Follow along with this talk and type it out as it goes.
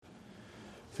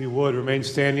you would, remain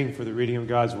standing for the reading of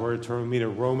God's Word. Turn with me to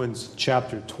Romans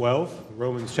chapter 12.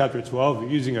 Romans chapter 12. If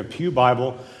you're using a Pew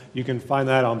Bible, you can find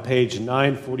that on page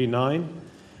 949.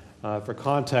 For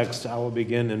context, I will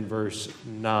begin in verse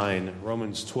 9.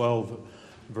 Romans 12,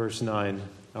 verse 9.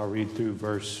 I'll read through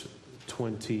verse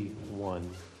 21.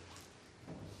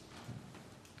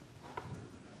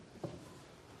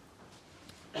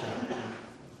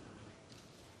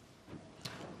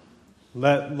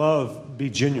 Let love be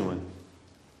genuine.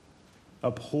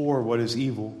 Abhor what is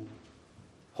evil.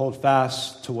 Hold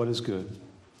fast to what is good.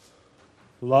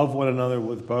 Love one another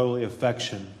with brotherly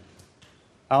affection.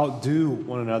 Outdo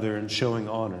one another in showing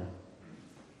honor.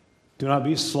 Do not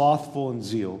be slothful in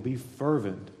zeal. Be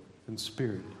fervent in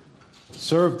spirit.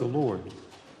 Serve the Lord.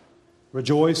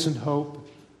 Rejoice in hope.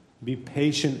 Be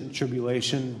patient in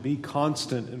tribulation. Be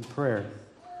constant in prayer.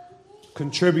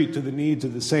 Contribute to the needs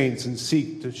of the saints and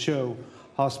seek to show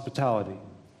hospitality.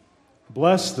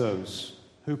 Bless those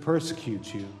who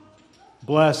persecute you.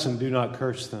 Bless and do not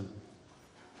curse them.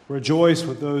 Rejoice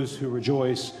with those who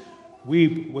rejoice.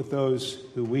 Weep with those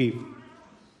who weep.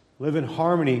 Live in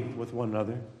harmony with one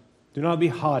another. Do not be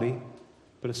haughty,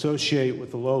 but associate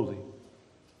with the lowly.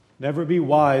 Never be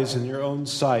wise in your own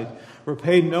sight.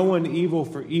 Repay no one evil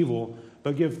for evil,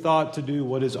 but give thought to do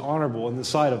what is honorable in the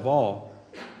sight of all.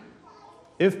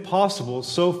 If possible,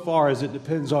 so far as it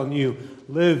depends on you,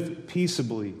 live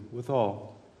peaceably with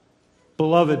all.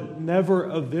 Beloved, never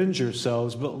avenge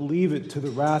yourselves, but leave it to the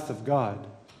wrath of God.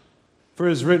 For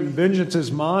it is written, vengeance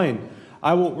is mine,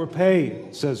 I will repay,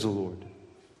 says the Lord.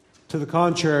 To the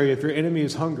contrary, if your enemy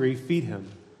is hungry, feed him.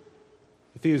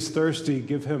 If he is thirsty,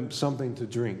 give him something to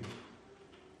drink.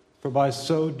 For by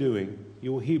so doing,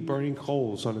 you will heap burning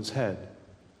coals on his head.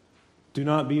 Do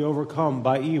not be overcome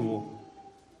by evil,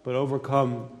 but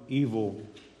overcome evil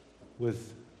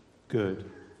with good.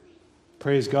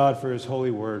 Praise God for his holy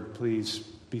word. Please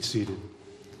be seated.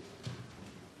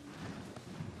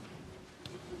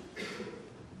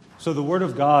 So the word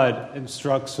of God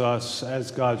instructs us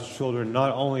as God's children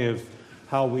not only of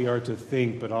how we are to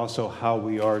think, but also how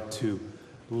we are to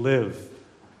live.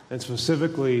 And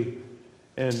specifically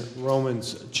in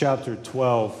Romans chapter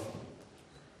 12,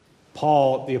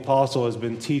 Paul, the apostle, has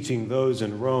been teaching those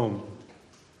in Rome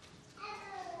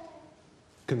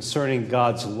concerning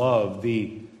God's love,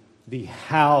 the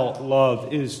how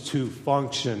love is to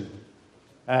function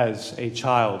as a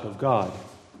child of God.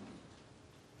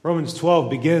 Romans 12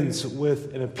 begins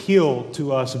with an appeal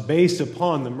to us based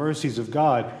upon the mercies of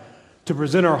God to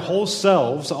present our whole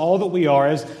selves, all that we are,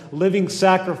 as living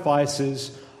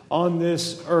sacrifices on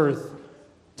this earth,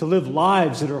 to live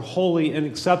lives that are holy and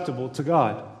acceptable to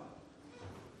God.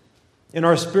 In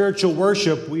our spiritual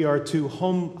worship, we are to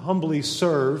humbly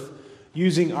serve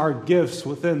using our gifts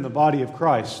within the body of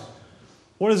Christ.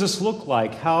 What does this look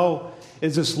like? How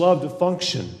is this love to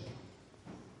function?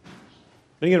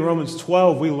 And again, in Romans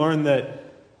 12, we learn that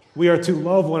we are to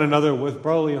love one another with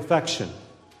brotherly affection.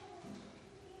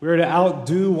 We are to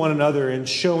outdo one another in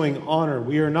showing honor.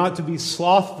 We are not to be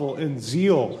slothful in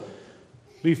zeal.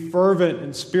 Be fervent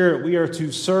in spirit. We are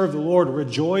to serve the Lord.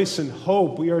 Rejoice in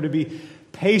hope. We are to be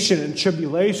patient in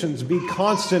tribulations. Be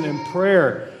constant in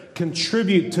prayer.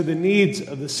 Contribute to the needs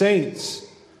of the saints.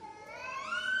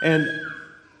 And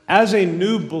as a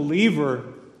new believer,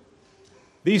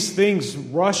 these things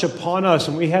rush upon us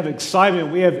and we have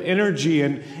excitement, we have energy,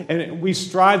 and we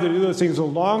strive to do those things. The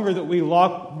longer that we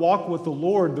walk with the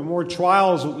Lord, the more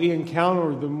trials that we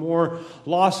encounter, the more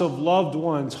loss of loved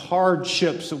ones,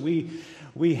 hardships that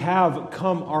we have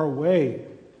come our way.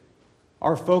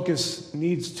 Our focus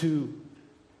needs to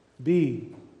be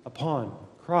upon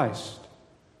Christ,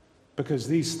 because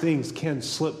these things can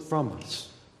slip from us.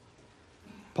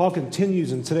 Paul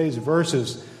continues in today's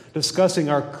verses discussing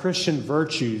our Christian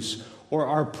virtues, or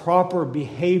our proper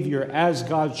behavior as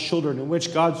God's children, in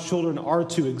which God's children are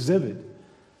to exhibit.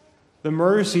 The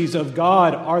mercies of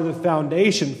God are the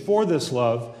foundation for this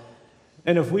love,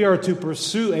 and if we are to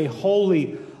pursue a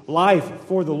holy life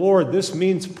for the Lord, this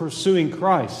means pursuing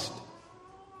Christ.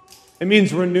 It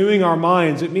means renewing our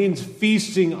minds. It means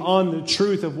feasting on the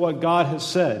truth of what God has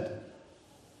said.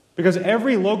 Because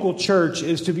every local church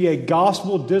is to be a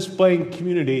gospel-displaying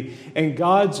community, and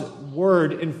God's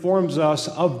word informs us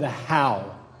of the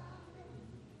how.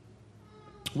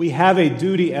 We have a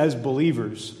duty as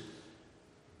believers.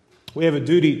 We have a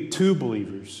duty to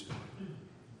believers.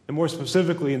 And more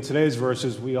specifically, in today's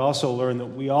verses, we also learn that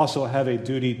we also have a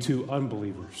duty to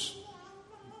unbelievers.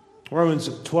 Romans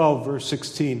 12, verse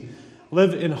 16.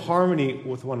 Live in harmony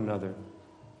with one another.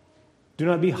 Do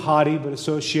not be haughty, but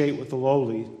associate with the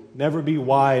lowly. Never be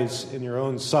wise in your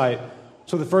own sight.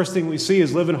 So the first thing we see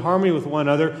is live in harmony with one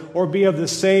another, or be of the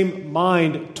same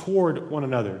mind toward one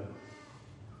another.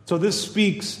 So this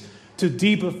speaks to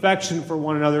deep affection for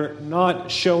one another,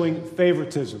 not showing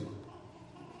favoritism.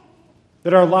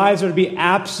 That our lives are to be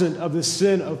absent of the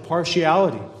sin of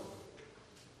partiality.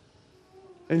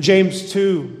 In James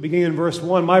 2, beginning in verse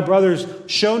 1, my brothers,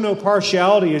 show no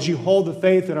partiality as you hold the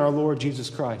faith in our Lord Jesus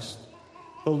Christ,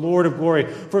 the Lord of glory.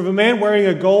 For if a man wearing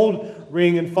a gold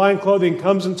ring and fine clothing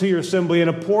comes into your assembly, and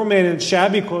a poor man in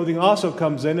shabby clothing also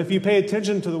comes in, if you pay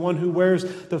attention to the one who wears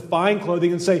the fine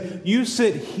clothing and say, you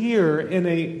sit here in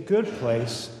a good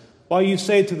place, while you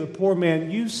say to the poor man,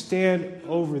 you stand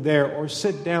over there, or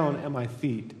sit down at my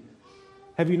feet,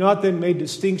 have you not then made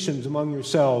distinctions among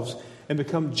yourselves and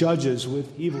become judges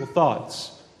with evil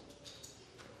thoughts?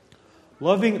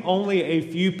 Loving only a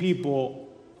few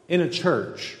people in a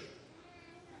church,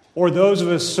 or those of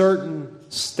a certain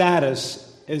status,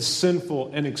 is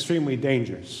sinful and extremely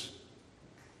dangerous.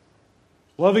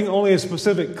 Loving only a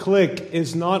specific clique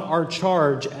is not our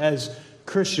charge as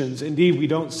Christians. Indeed, we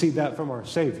don't see that from our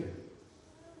Savior.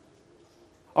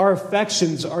 Our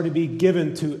affections are to be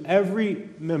given to every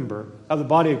member of the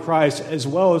body of Christ, as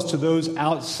well as to those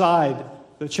outside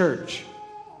the church.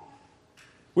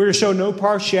 We're to show no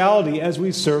partiality as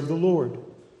we serve the Lord.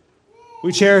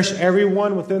 We cherish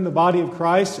everyone within the body of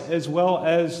Christ, as well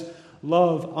as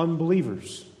love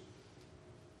unbelievers.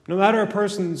 No matter a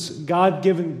person's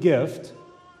God-given gift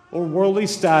or worldly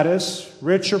status,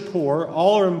 rich or poor,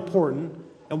 all are important,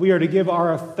 and we are to give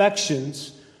our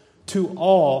affections to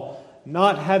all,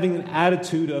 not having an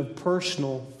attitude of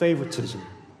personal favoritism.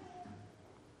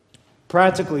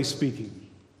 Practically speaking,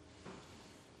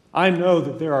 I know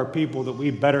that there are people that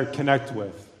we better connect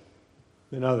with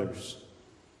than others.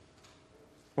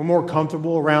 We're more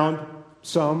comfortable around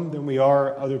some than we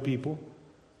are other people,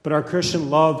 but our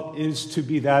Christian love is to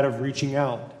be that of reaching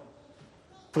out.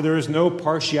 For there is no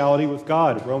partiality with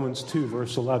God, Romans 2,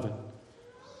 verse 11.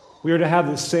 We are to have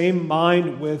the same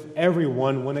mind with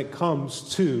everyone when it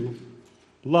comes to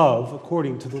love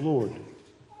according to the Lord.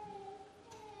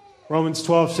 Romans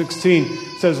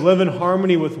 12:16 says, live in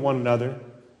harmony with one another.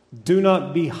 Do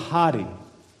not be haughty,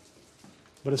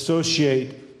 but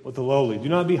associate with the lowly. Do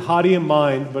not be haughty in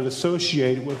mind, but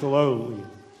associate with the lowly.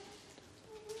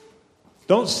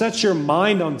 Don't set your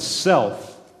mind on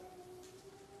self.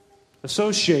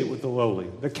 Associate with the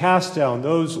lowly, the cast down,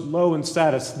 those low in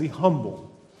status, the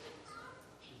humble.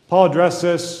 Paul addressed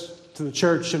this to the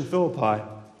church in Philippi.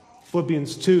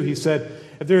 Philippians 2, he said,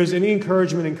 if there is any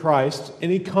encouragement in Christ,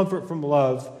 any comfort from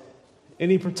love,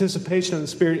 any participation in the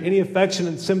Spirit, any affection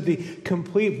and sympathy,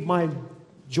 complete my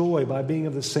joy by being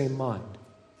of the same mind,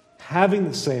 having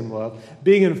the same love,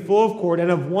 being in full accord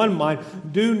and of one mind.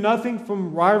 Do nothing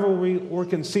from rivalry or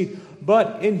conceit,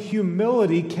 but in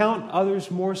humility count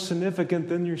others more significant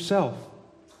than yourself.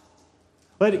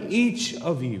 Let each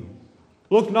of you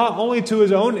look not only to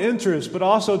his own interest, but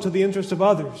also to the interest of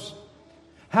others.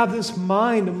 Have this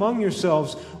mind among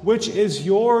yourselves, which is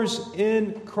yours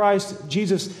in Christ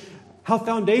Jesus. How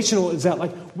foundational is that?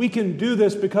 Like, we can do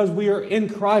this because we are in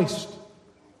Christ,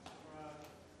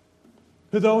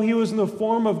 who, though he was in the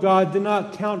form of God, did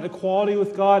not count equality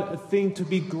with God a thing to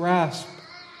be grasped.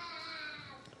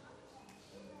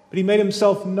 But he made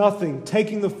himself nothing,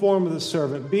 taking the form of the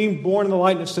servant, being born in the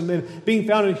likeness of men, being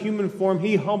found in human form,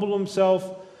 he humbled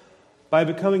himself by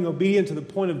becoming obedient to the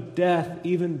point of death,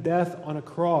 even death on a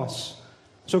cross.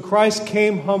 So Christ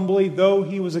came humbly, though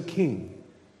he was a king.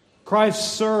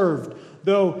 Christ served,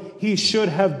 though he should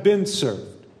have been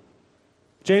served.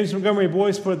 James Montgomery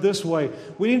Boyce put it this way: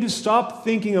 we need to stop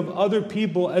thinking of other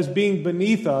people as being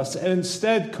beneath us and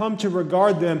instead come to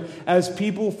regard them as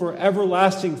people for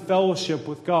everlasting fellowship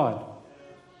with God.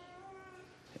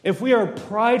 If we are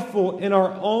prideful in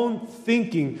our own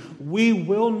thinking, we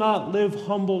will not live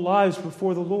humble lives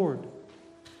before the Lord.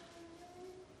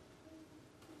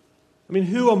 I mean,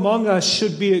 who among us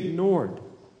should be ignored?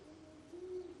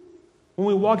 When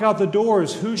we walk out the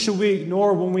doors, who should we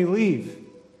ignore when we leave?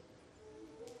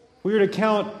 We are to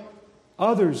count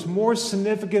others more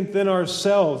significant than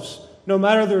ourselves, no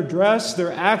matter their dress,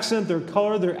 their accent, their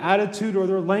color, their attitude, or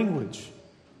their language.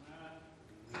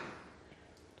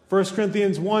 1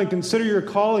 Corinthians 1, consider your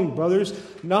calling, brothers.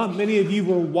 Not many of you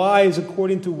were wise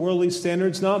according to worldly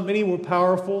standards. Not many were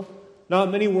powerful.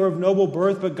 Not many were of noble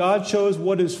birth. But God chose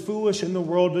what is foolish in the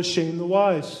world to shame the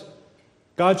wise.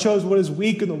 God chose what is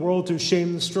weak in the world to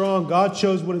shame the strong. God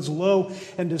chose what is low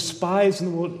and despised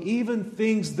in the world, even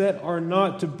things that are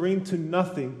not, to bring to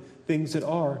nothing things that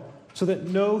are, so that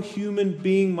no human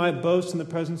being might boast in the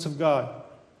presence of God.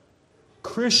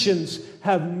 Christians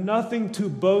have nothing to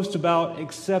boast about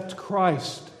except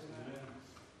Christ.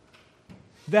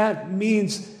 That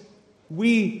means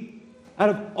we, out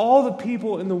of all the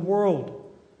people in the world,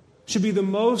 should be the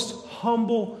most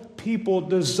humble people,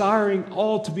 desiring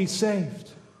all to be saved.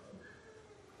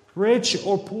 Rich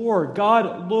or poor,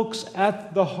 God looks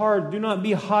at the heart. Do not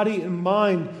be haughty in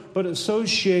mind, but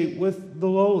associate with the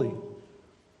lowly.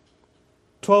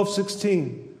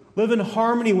 12:16. Live in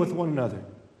harmony with one another.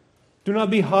 Do not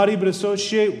be haughty, but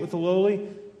associate with the lowly.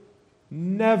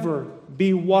 Never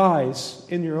be wise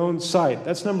in your own sight.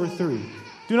 That's number 3.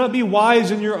 Do not be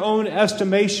wise in your own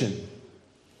estimation.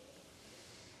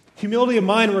 Humility of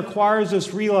mind requires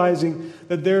us realizing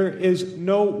that there is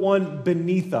no one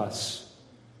beneath us.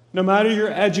 No matter your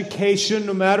education,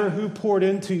 no matter who poured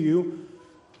into you,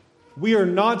 we are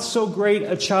not so great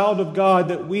a child of God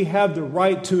that we have the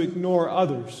right to ignore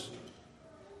others.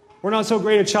 We're not so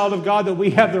great a child of God that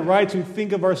we have the right to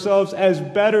think of ourselves as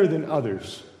better than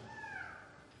others.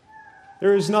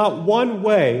 There is not one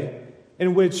way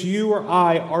in which you or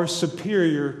I are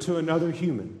superior to another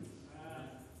human.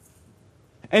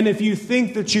 And if you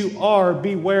think that you are,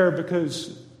 beware,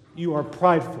 because you are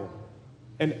prideful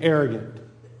and arrogant.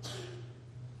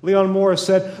 Leon Morris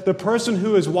said, "The person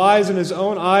who is wise in his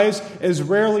own eyes is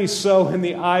rarely so in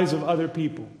the eyes of other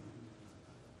people."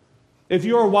 If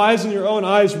you are wise in your own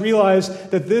eyes, realize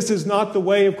that this is not the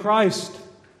way of Christ.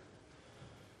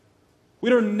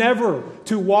 We are never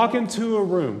to walk into a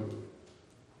room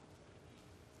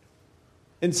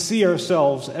and see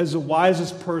ourselves as the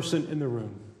wisest person in the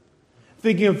room,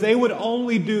 thinking if they would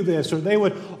only do this or they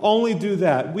would only do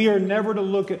that. We are never to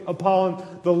look upon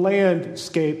the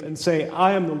landscape and say,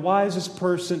 I am the wisest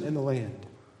person in the land.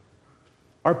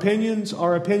 Our opinions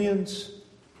are opinions,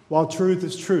 while truth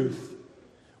is truth.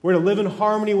 We're to live in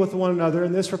harmony with one another,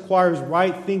 and this requires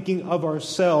right thinking of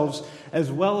ourselves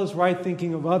as well as right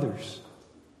thinking of others.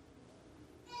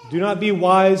 Do not be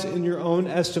wise in your own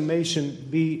estimation.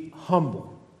 Be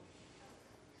humble.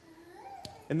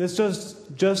 And this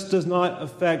just does not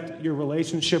affect your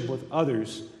relationship with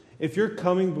others. If you're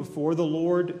coming before the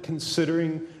Lord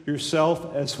considering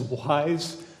yourself as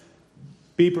wise,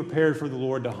 be prepared for the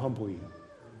Lord to humble you.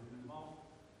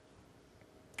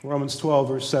 Romans 12,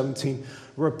 verse 17.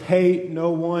 Repay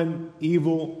no one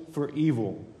evil for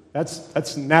evil.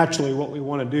 That's naturally what we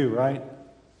want to do, right?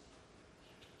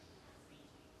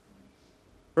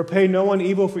 Repay no one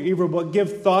evil for evil, but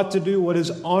give thought to do what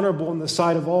is honorable in the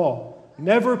sight of all.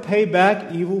 Never pay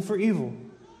back evil for evil.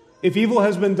 If evil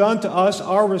has been done to us,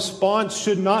 our response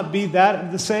should not be that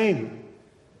of the same.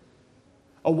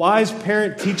 A wise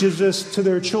parent teaches this to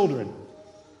their children.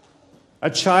 A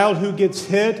child who gets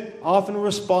hit often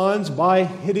responds by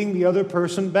hitting the other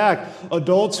person back.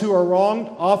 Adults who are wronged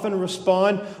often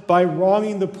respond by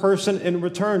wronging the person in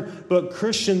return. But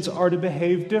Christians are to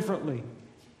behave differently.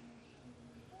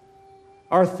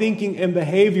 Our thinking and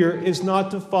behavior is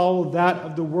not to follow that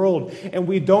of the world. And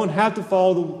we don't have to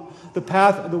follow the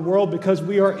path of the world because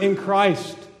we are in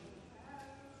Christ.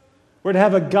 We're to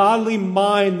have a godly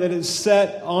mind that is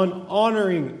set on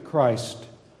honoring Christ.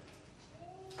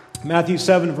 Matthew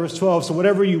 7, verse 12, so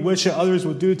whatever you wish that others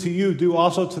would do to you, do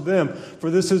also to them, for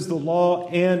this is the law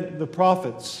and the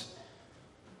prophets.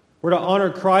 We're to honor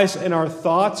Christ in our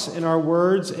thoughts, in our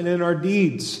words, and in our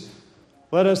deeds.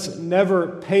 Let us never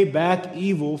pay back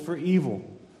evil for evil.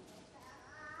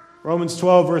 Romans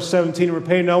 12, verse 17,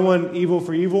 repay no one evil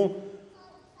for evil,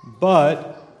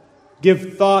 but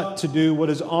give thought to do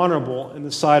what is honorable in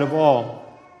the sight of all.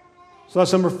 So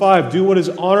that's number 5. Do what is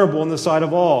honorable in the sight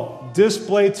of all.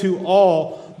 Display to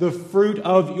all the fruit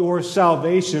of your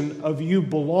salvation, of you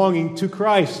belonging to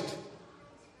Christ.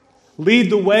 Lead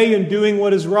the way in doing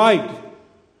what is right.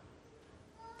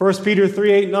 1 Peter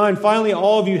 3, 8, 9. Finally,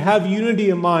 all of you have unity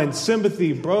of mind,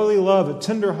 sympathy, brotherly love, a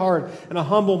tender heart, and a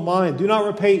humble mind. Do not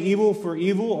repay evil for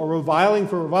evil or reviling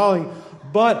for reviling,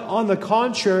 but on the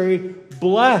contrary,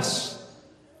 bless.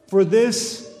 For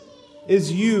this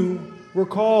is you were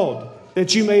called,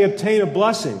 that you may obtain a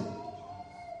blessing.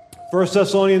 1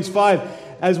 Thessalonians 5,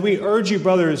 as we urge you,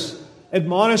 brothers,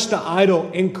 admonish the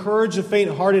idle, encourage the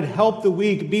faint-hearted, help the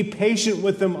weak, be patient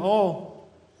with them all.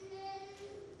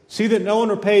 See that no one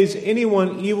repays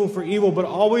anyone evil for evil, but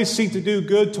always seek to do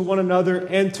good to one another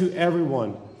and to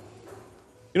everyone.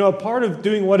 You know, a part of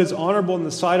doing what is honorable in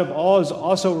the sight of all is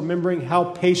also remembering how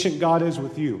patient God is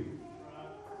with you.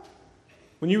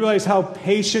 When you realize how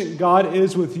patient God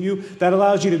is with you, that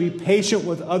allows you to be patient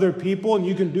with other people, and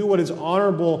you can do what is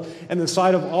honorable in the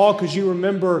sight of all because you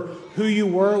remember who you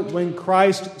were when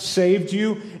Christ saved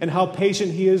you and how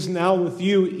patient He is now with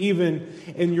you even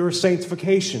in your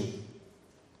sanctification.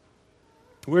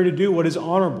 We're to do what is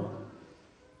honorable.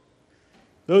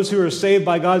 Those who are saved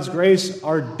by God's grace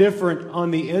are different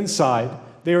on the inside.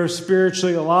 They are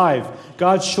spiritually alive.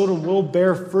 God's children will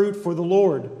bear fruit for the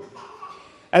Lord.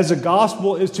 As the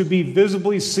gospel is to be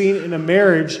visibly seen in a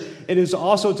marriage, it is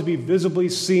also to be visibly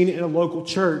seen in a local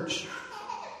church.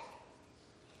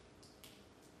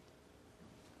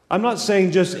 I'm not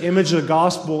saying just image the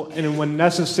gospel and when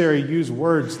necessary use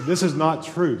words. This is not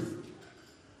truth.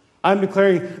 I'm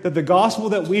declaring that the gospel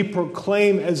that we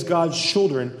proclaim as God's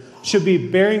children should be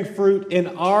bearing fruit in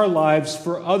our lives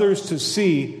for others to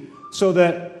see, so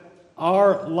that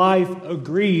our life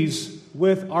agrees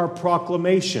with our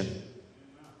proclamation.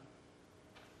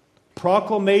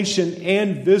 Proclamation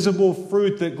and visible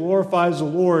fruit that glorifies the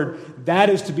Lord,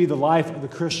 that is to be the life of the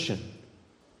Christian.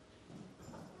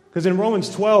 Because in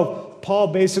Romans 12, Paul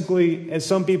basically, as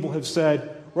some people have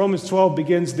said, Romans 12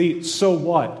 begins the so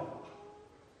what?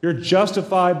 You're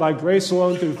justified by grace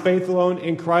alone, through faith alone,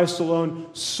 in Christ alone.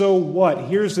 So what?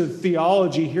 Here's the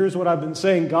theology. Here's what I've been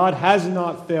saying. God has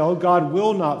not failed. God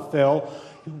will not fail.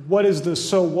 What is the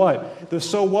so what? The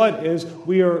so what is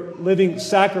we are living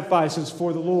sacrifices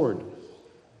for the Lord.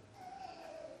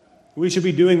 We should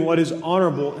be doing what is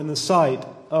honorable in the sight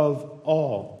of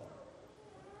all.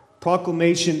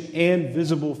 Proclamation and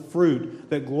visible fruit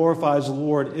that glorifies the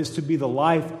Lord is to be the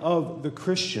life of the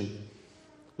Christian.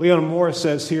 Leon Morris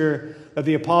says here that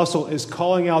the apostle is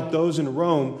calling out those in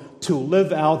Rome to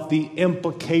live out the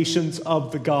implications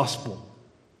of the gospel.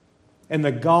 And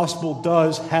the gospel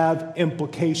does have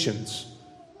implications.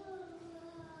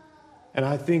 And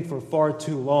I think for far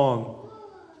too long,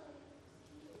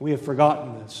 we have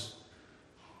forgotten this.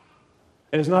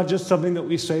 It is not just something that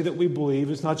we say that we believe.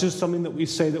 It's not just something that we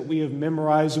say that we have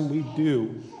memorized and we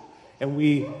do. And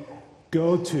we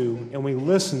go to and we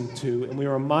listen to and we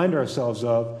remind ourselves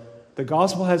of. The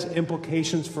gospel has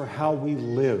implications for how we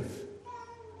live.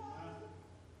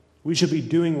 We should be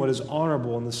doing what is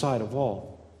honorable in the sight of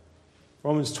all.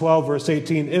 Romans 12, verse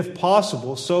 18, if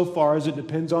possible, so far as it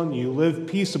depends on you, live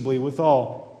peaceably with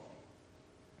all.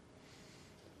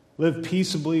 Live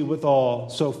peaceably with all,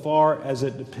 so far as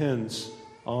it depends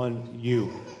on you.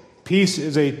 Peace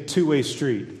is a two-way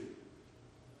street.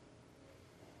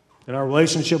 In our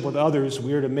relationship with others,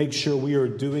 we are to make sure we are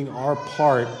doing our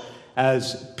part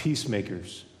as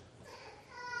peacemakers.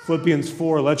 Philippians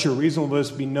 4, let your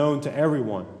reasonableness be known to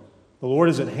everyone. The Lord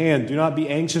is at hand. Do not be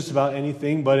anxious about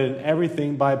anything, but in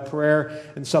everything by prayer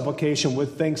and supplication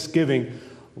with thanksgiving,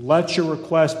 let your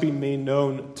requests be made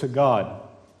known to God.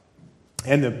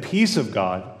 And the peace of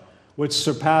God, which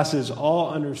surpasses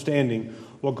all understanding,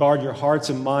 will guard your hearts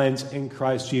and minds in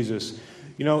Christ Jesus.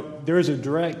 You know, there is a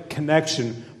direct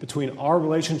connection between our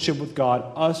relationship with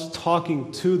God, us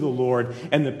talking to the Lord,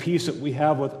 and the peace that we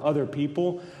have with other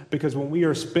people. Because when we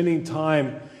are spending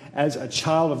time as a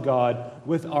child of God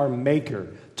with our Maker,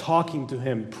 talking to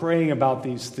Him, praying about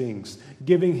these things,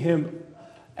 giving Him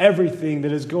everything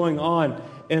that is going on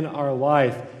in our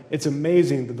life, it's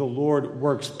amazing that the Lord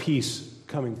works peace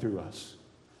coming through us.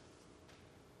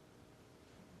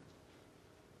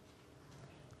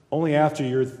 Only after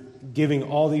you're giving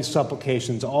all these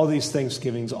supplications, all these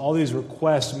thanksgivings, all these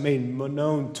requests made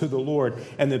known to the Lord,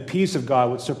 and the peace of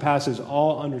God, which surpasses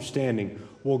all understanding,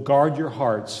 will guard your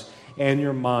hearts and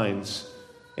your minds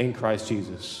in Christ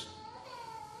Jesus.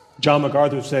 John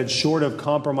MacArthur said, short of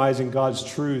compromising God's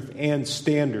truth and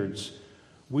standards,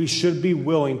 we should be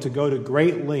willing to go to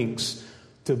great lengths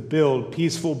to build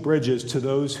peaceful bridges to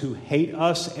those who hate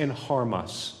us and harm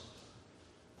us.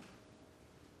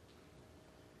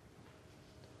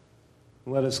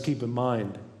 Let us keep in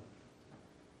mind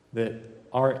that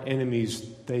our enemies,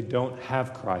 they don't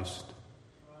have Christ.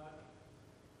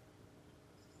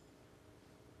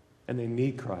 And they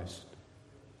need Christ.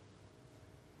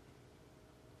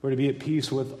 We're to be at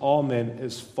peace with all men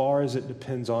as far as it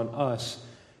depends on us.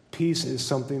 Peace is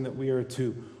something that we are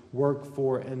to work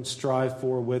for and strive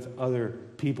for with other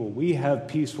people. We have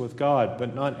peace with God,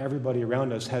 but not everybody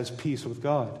around us has peace with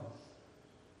God.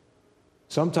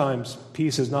 Sometimes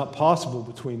peace is not possible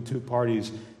between two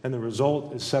parties, and the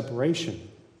result is separation.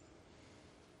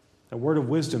 A word of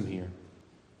wisdom here.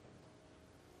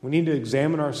 We need to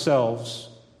examine ourselves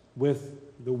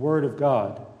with the Word of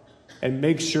God and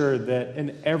make sure that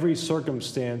in every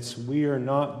circumstance we are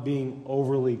not being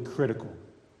overly critical.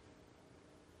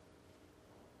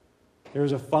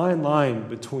 There's a fine line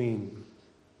between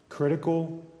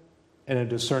critical and a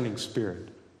discerning spirit.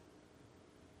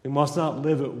 We must not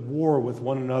live at war with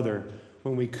one another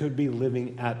when we could be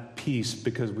living at peace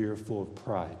because we are full of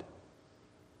pride.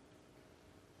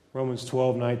 Romans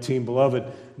 12:19, beloved,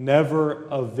 never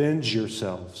avenge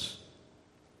yourselves,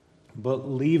 but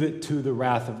leave it to the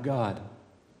wrath of God.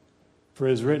 For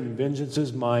it is written, vengeance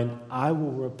is mine, I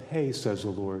will repay, says the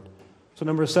Lord. So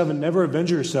number 7, never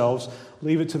avenge yourselves,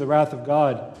 leave it to the wrath of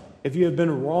God. If you have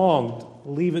been wronged,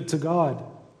 leave it to God.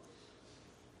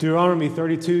 Deuteronomy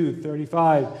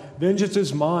 32:35, vengeance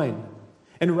is mine,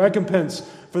 and recompense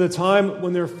for the time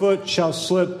when their foot shall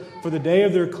slip, for the day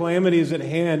of their calamity is at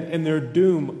hand, and their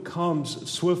doom comes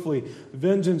swiftly.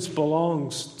 Vengeance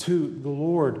belongs to the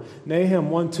Lord.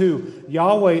 Nahum 1:2,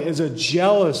 Yahweh is a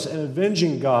jealous and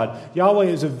avenging God. Yahweh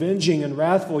is avenging and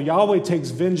wrathful. Yahweh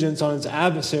takes vengeance on his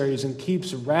adversaries and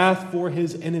keeps wrath for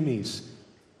his enemies.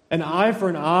 An eye for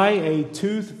an eye, a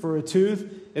tooth for a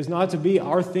tooth, is not to be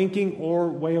our thinking or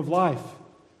way of life.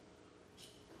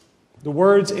 The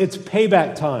words, it's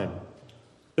payback time.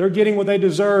 They're getting what they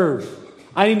deserve.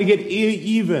 I need to get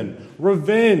even.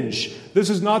 Revenge. This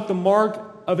is not the mark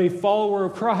of a follower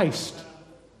of Christ.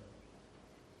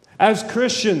 As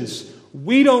Christians,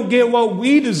 we don't get what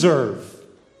we deserve,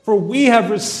 for we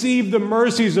have received the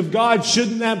mercies of God.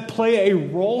 Shouldn't that play a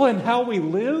role in how we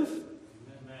live?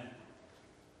 Amen.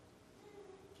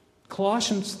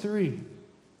 Colossians 3.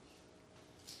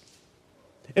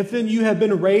 If then you have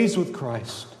been raised with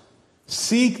Christ,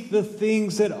 seek the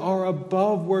things that are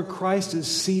above where Christ is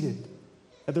seated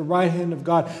at the right hand of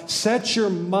God. Set your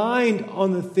mind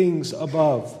on the things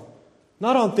above,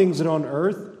 not on things that are on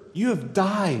earth. You have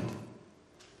died.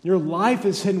 Your life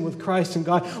is hidden with Christ in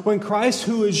God. When Christ,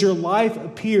 who is your life,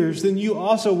 appears, then you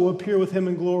also will appear with him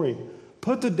in glory.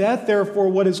 Put to death, therefore,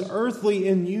 what is earthly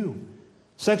in you: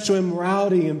 sexual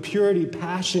immorality, impurity,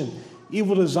 passion,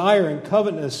 evil desire, and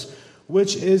covetousness,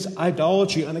 which is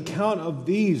idolatry. On account of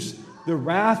these, the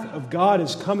wrath of God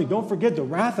is coming. Don't forget, the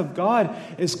wrath of God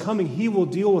is coming. He will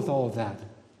deal with all of that.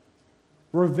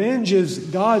 Revenge is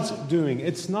God's doing.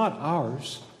 It's not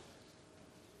ours.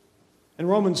 In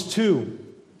Romans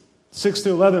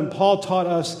 2:6-11, Paul taught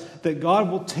us that God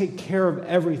will take care of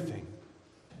everything,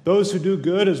 those who do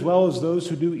good as well as those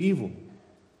who do evil.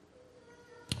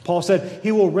 Paul said,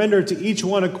 he will render to each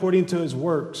one according to his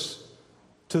works.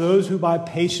 To those who by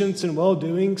patience and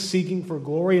well-doing, seeking for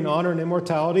glory and honor and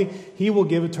immortality, he will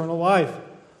give eternal life.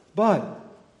 But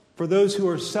for those who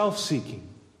are self-seeking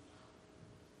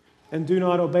and do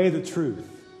not obey the truth,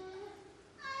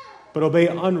 but obey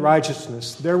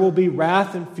unrighteousness, there will be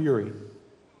wrath and fury.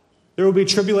 There will be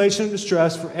tribulation and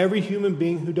distress for every human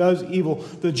being who does evil,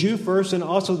 the Jew first and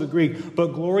also the Greek, but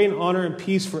glory and honor and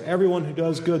peace for everyone who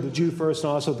does good, the Jew first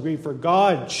and also the Greek, for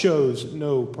God shows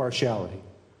no partiality.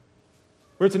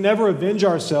 We're to never avenge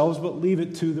ourselves, but leave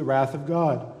it to the wrath of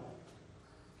God.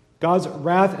 God's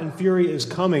wrath and fury is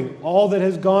coming. All that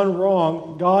has gone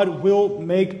wrong, God will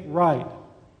make right.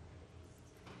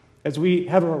 As we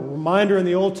have a reminder in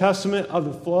the Old Testament of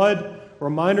the flood, a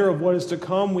reminder of what is to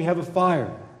come, we have a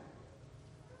fire.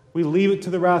 We leave it to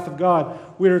the wrath of God.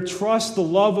 We are to trust the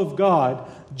love of God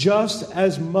just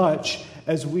as much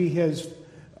as we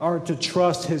are to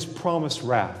trust his promised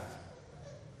wrath.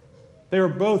 They are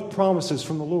both promises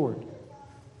from the Lord.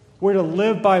 We're to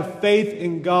live by faith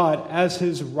in God as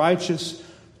his righteous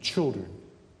children.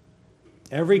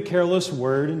 Every careless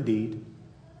word and deed,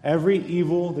 every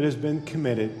evil that has been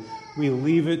committed, we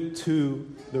leave it to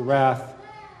the wrath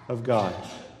of God.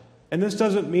 And this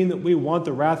doesn't mean that we want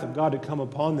the wrath of God to come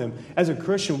upon them. As a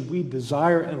Christian, we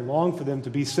desire and long for them to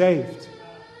be saved.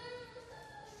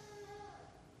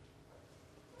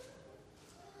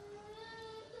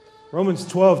 Romans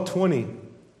 12:20.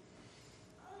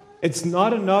 It's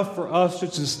not enough for us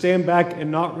just to stand back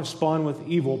and not respond with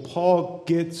evil. Paul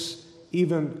gets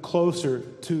even closer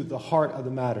to the heart of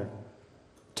the matter.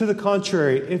 To the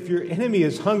contrary, if your enemy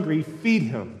is hungry, feed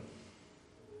him.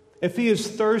 If he is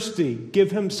thirsty,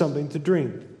 give him something to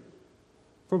drink.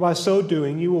 For by so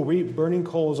doing, you will reap burning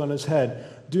coals on his head.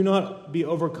 Do not be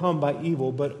overcome by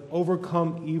evil, but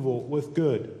overcome evil with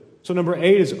good. So number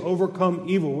 8 is overcome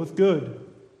evil with good.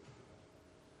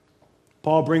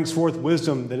 Paul brings forth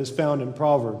wisdom that is found in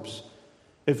Proverbs.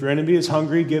 If your enemy is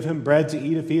hungry, give him bread to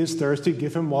eat. If he is thirsty,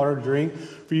 give him water to drink.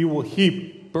 For you will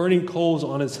heap burning coals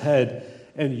on his head,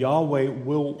 and Yahweh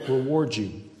will reward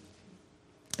you.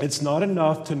 It's not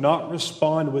enough to not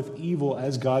respond with evil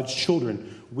as God's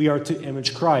children. We are to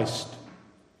image Christ.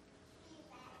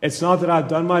 It's not that I've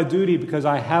done my duty because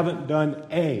I haven't done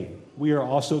A. We are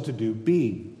also to do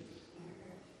B.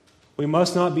 We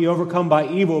must not be overcome by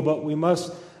evil, but we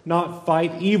must not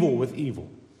fight evil with evil.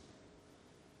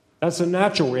 That's a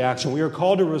natural reaction. We are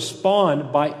called to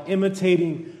respond by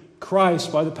imitating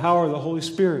Christ by the power of the Holy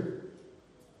Spirit.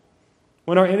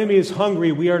 When our enemy is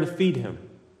hungry, we are to feed him.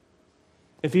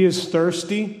 If he is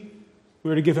thirsty,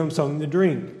 we are to give him something to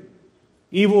drink.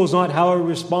 Evil is not how we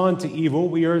respond to evil.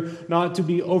 We are not to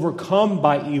be overcome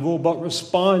by evil, but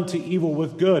respond to evil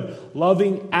with good,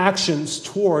 loving actions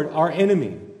toward our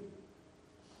enemy.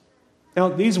 Now,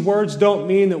 these words don't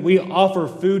mean that we offer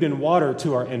food and water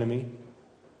to our enemy,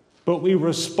 but we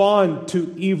respond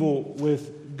to evil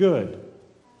with good.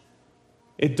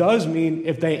 It does mean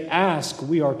if they ask,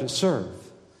 we are to serve.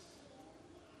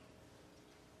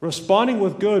 Responding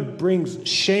with good brings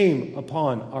shame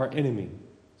upon our enemy,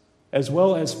 as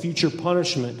well as future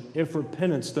punishment if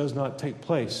repentance does not take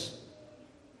place.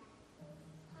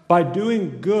 By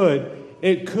doing good,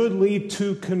 it could lead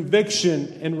to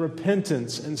conviction and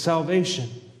repentance and salvation.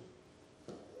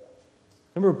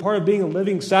 Remember, part of being a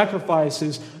living sacrifice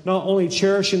is not only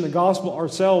cherishing the gospel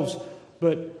ourselves,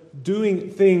 but doing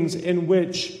things in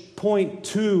which point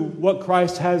to what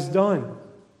Christ has done.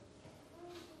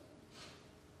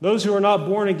 Those who are not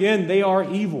born again, they are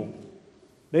evil.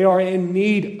 They are in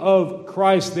need of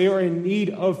Christ. They are in need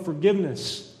of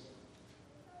forgiveness.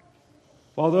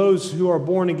 While those who are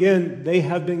born again, they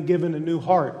have been given a new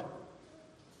heart.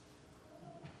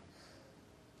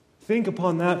 Think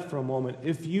upon that for a moment.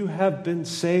 If you have been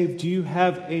saved, you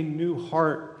have a new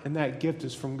heart, and that gift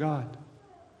is from God.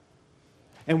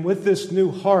 And with this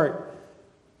new heart,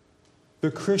 the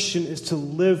Christian is to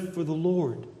live for the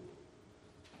Lord.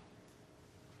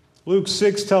 Luke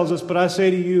 6 tells us, "But I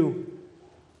say to you,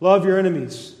 love your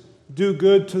enemies, do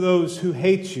good to those who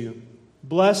hate you,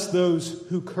 bless those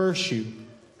who curse you,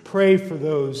 pray for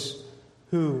those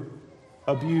who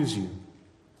abuse you."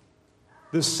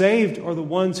 The saved are the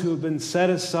ones who have been set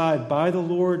aside by the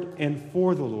Lord and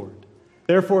for the Lord.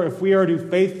 Therefore, if we are to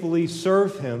faithfully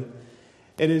serve Him,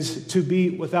 it is to be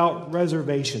without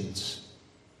reservations,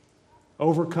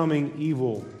 overcoming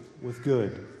evil with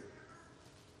good.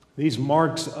 These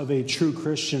marks of a true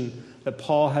Christian that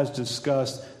Paul has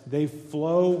discussed, they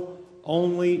flow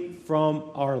only from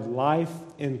our life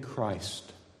in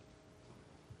Christ.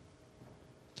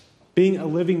 Being a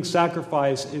living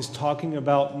sacrifice is talking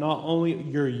about not only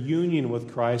your union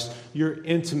with Christ, your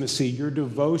intimacy, your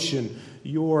devotion,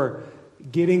 your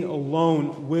getting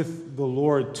alone with the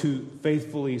Lord to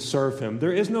faithfully serve Him.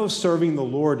 There is no serving the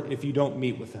Lord if you don't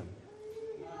meet with Him.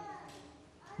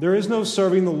 There is no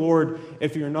serving the Lord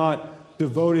if you're not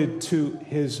devoted to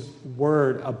His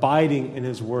Word, abiding in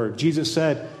His Word. Jesus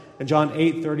said in John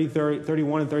 8,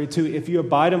 31 and 32, "If you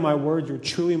abide in my word, you're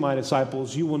truly my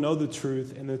disciples. You will know the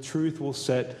truth, and the truth will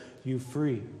set you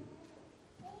free."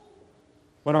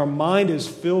 When our mind is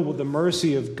filled with the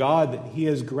mercy of God that He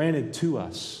has granted to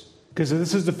us, because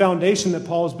this is the foundation that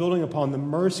Paul is building upon, the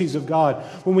mercies of God.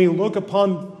 When we look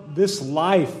upon this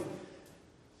life,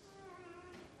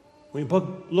 when we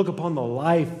look upon the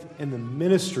life and the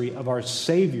ministry of our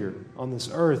Savior on this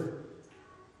earth,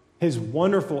 His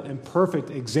wonderful and perfect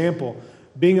example,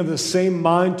 being of the same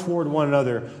mind toward one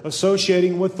another,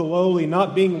 associating with the lowly,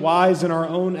 not being wise in our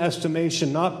own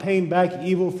estimation, not paying back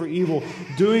evil for evil,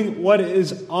 doing what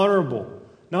is honorable,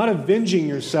 not avenging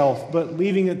yourself, but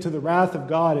leaving it to the wrath of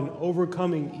God and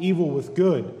overcoming evil with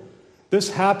good. This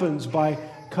happens by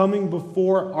coming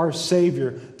before our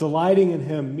Savior, delighting in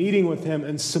Him, meeting with Him,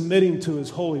 and submitting to His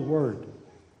holy word.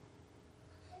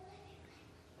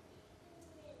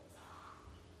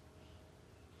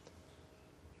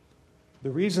 The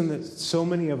reason that so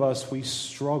many of us, we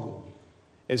struggle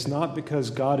is not because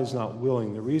God is not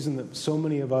willing. The reason that so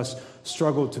many of us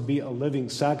struggle to be a living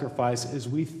sacrifice is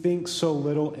we think so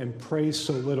little and pray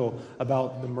so little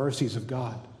about the mercies of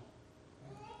God.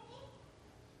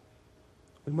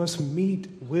 We must meet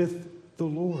with the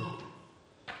Lord.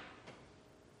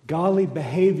 Godly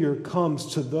behavior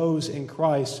comes to those in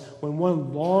Christ when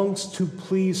one longs to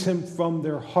please Him from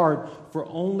their heart, for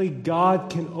only God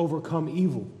can overcome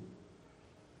evil.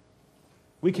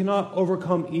 We cannot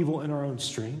overcome evil in our own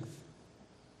strength.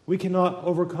 We cannot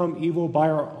overcome evil by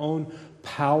our own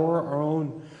power, our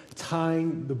own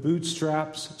tying the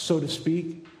bootstraps, so to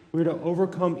speak. We're to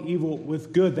overcome evil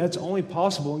with good. That's only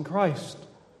possible in Christ.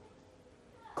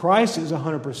 Christ is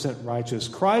 100% righteous.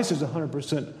 Christ is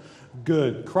 100%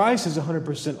 good. Christ is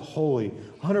 100% holy,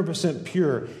 100%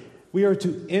 pure. We are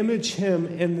to image Him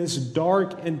in this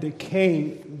dark and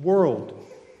decaying world.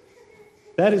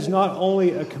 That is not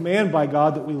only a command by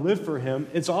God that we live for Him,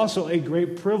 it's also a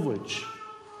great privilege.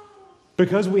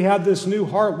 Because we have this new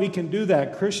heart, we can do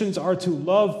that. Christians are to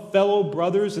love fellow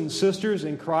brothers and sisters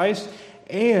in Christ,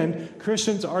 and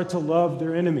Christians are to love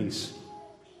their enemies.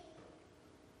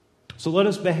 So let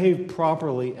us behave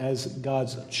properly as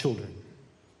God's children.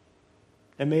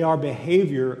 And may our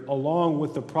behavior, along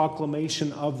with the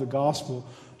proclamation of the gospel,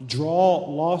 draw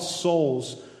lost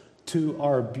souls to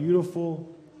our beautiful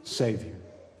Savior.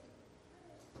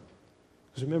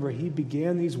 Because remember, he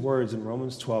began these words in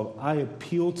Romans 12, I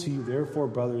appeal to you, therefore,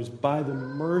 brothers, by the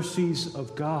mercies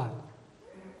of God,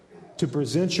 to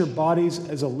present your bodies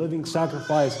as a living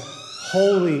sacrifice,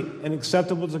 holy and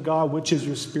acceptable to God, which is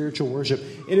your spiritual worship.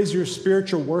 It is your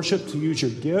spiritual worship to use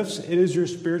your gifts. It is your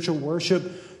spiritual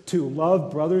worship to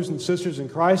love brothers and sisters in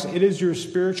Christ. It is your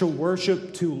spiritual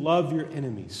worship to love your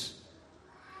enemies.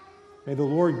 May the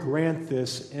Lord grant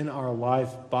this in our life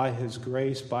by His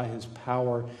grace, by His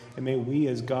power, and may we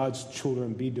as God's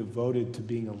children be devoted to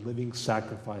being a living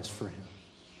sacrifice for Him.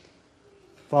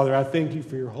 Father, I thank you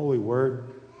for your holy word.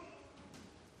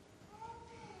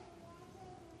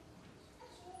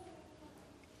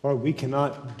 Lord, we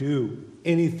cannot do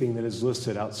anything that is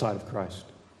listed outside of Christ.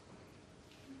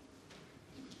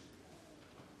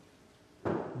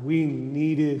 We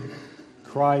needed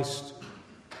Christ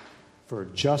for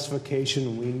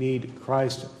justification. We need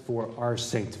Christ for our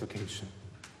sanctification.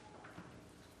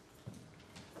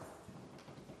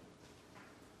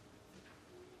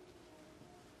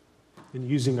 In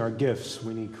using our gifts,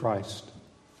 we need Christ.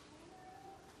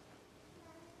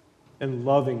 And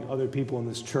loving other people in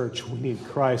this church, we need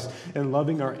Christ. And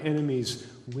loving our enemies,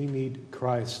 we need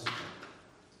Christ.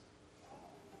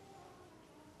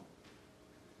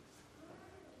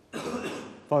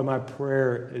 Father, my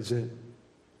prayer is that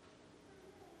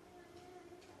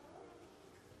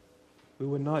we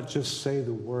would not just say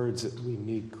the words that we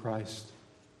need Christ.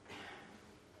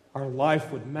 Our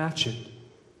life would match it.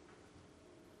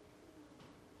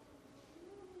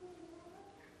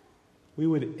 We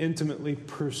would intimately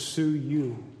pursue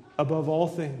you above all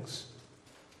things.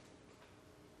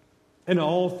 And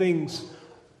all things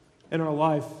in our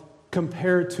life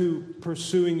compared to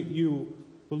pursuing you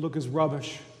would look as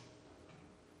rubbish.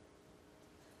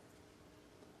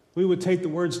 We would take the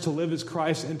words to live as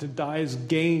Christ and to die as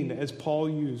gain, as Paul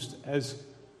used, as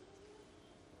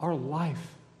our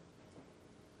life.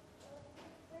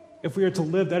 If we are to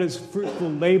live, that is fruitful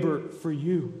labor for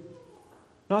you.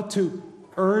 Not to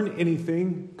earn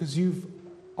anything, because you've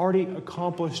already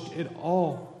accomplished it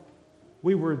all.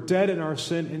 We were dead in our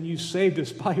sin, and you saved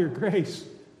us by your grace.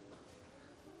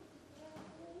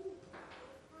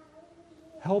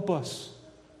 Help us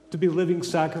to be living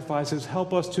sacrifices.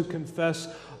 Help us to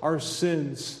confess our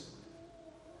sins.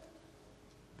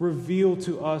 Reveal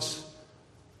to us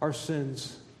our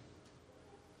sins,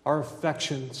 our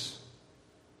affections,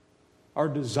 our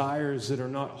desires that are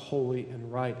not holy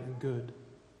and right and good.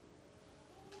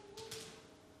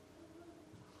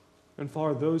 And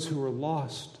Father, those who are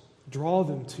lost, draw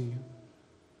them to you.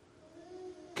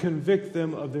 Convict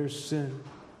them of their sin.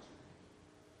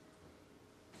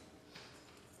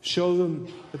 Show them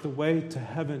that the way to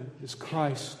heaven is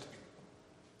Christ.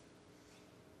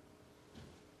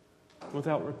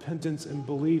 Without repentance and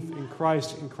belief in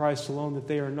Christ alone, that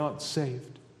they are not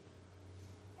saved.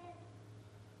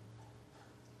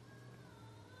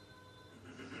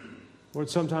 Lord,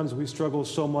 sometimes we struggle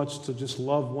so much to just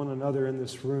love one another in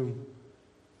this room.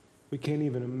 We can't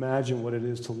even imagine what it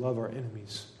is to love our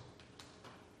enemies.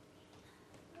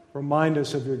 Remind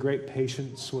us of your great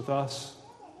patience with us,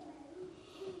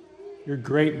 your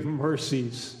great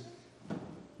mercies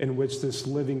in which this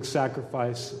living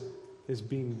sacrifice is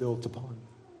being built upon.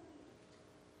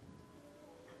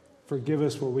 Forgive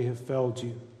us where we have failed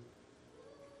you,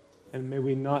 and may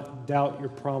we not doubt your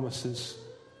promises.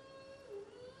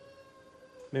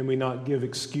 May we not give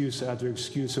excuse after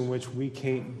excuse in which we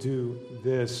can't do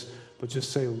this, but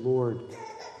just say, Lord,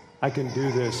 I can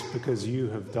do this because you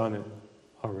have done it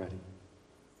already.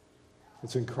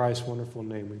 It's in Christ's wonderful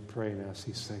name we pray and ask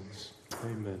these things.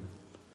 Amen.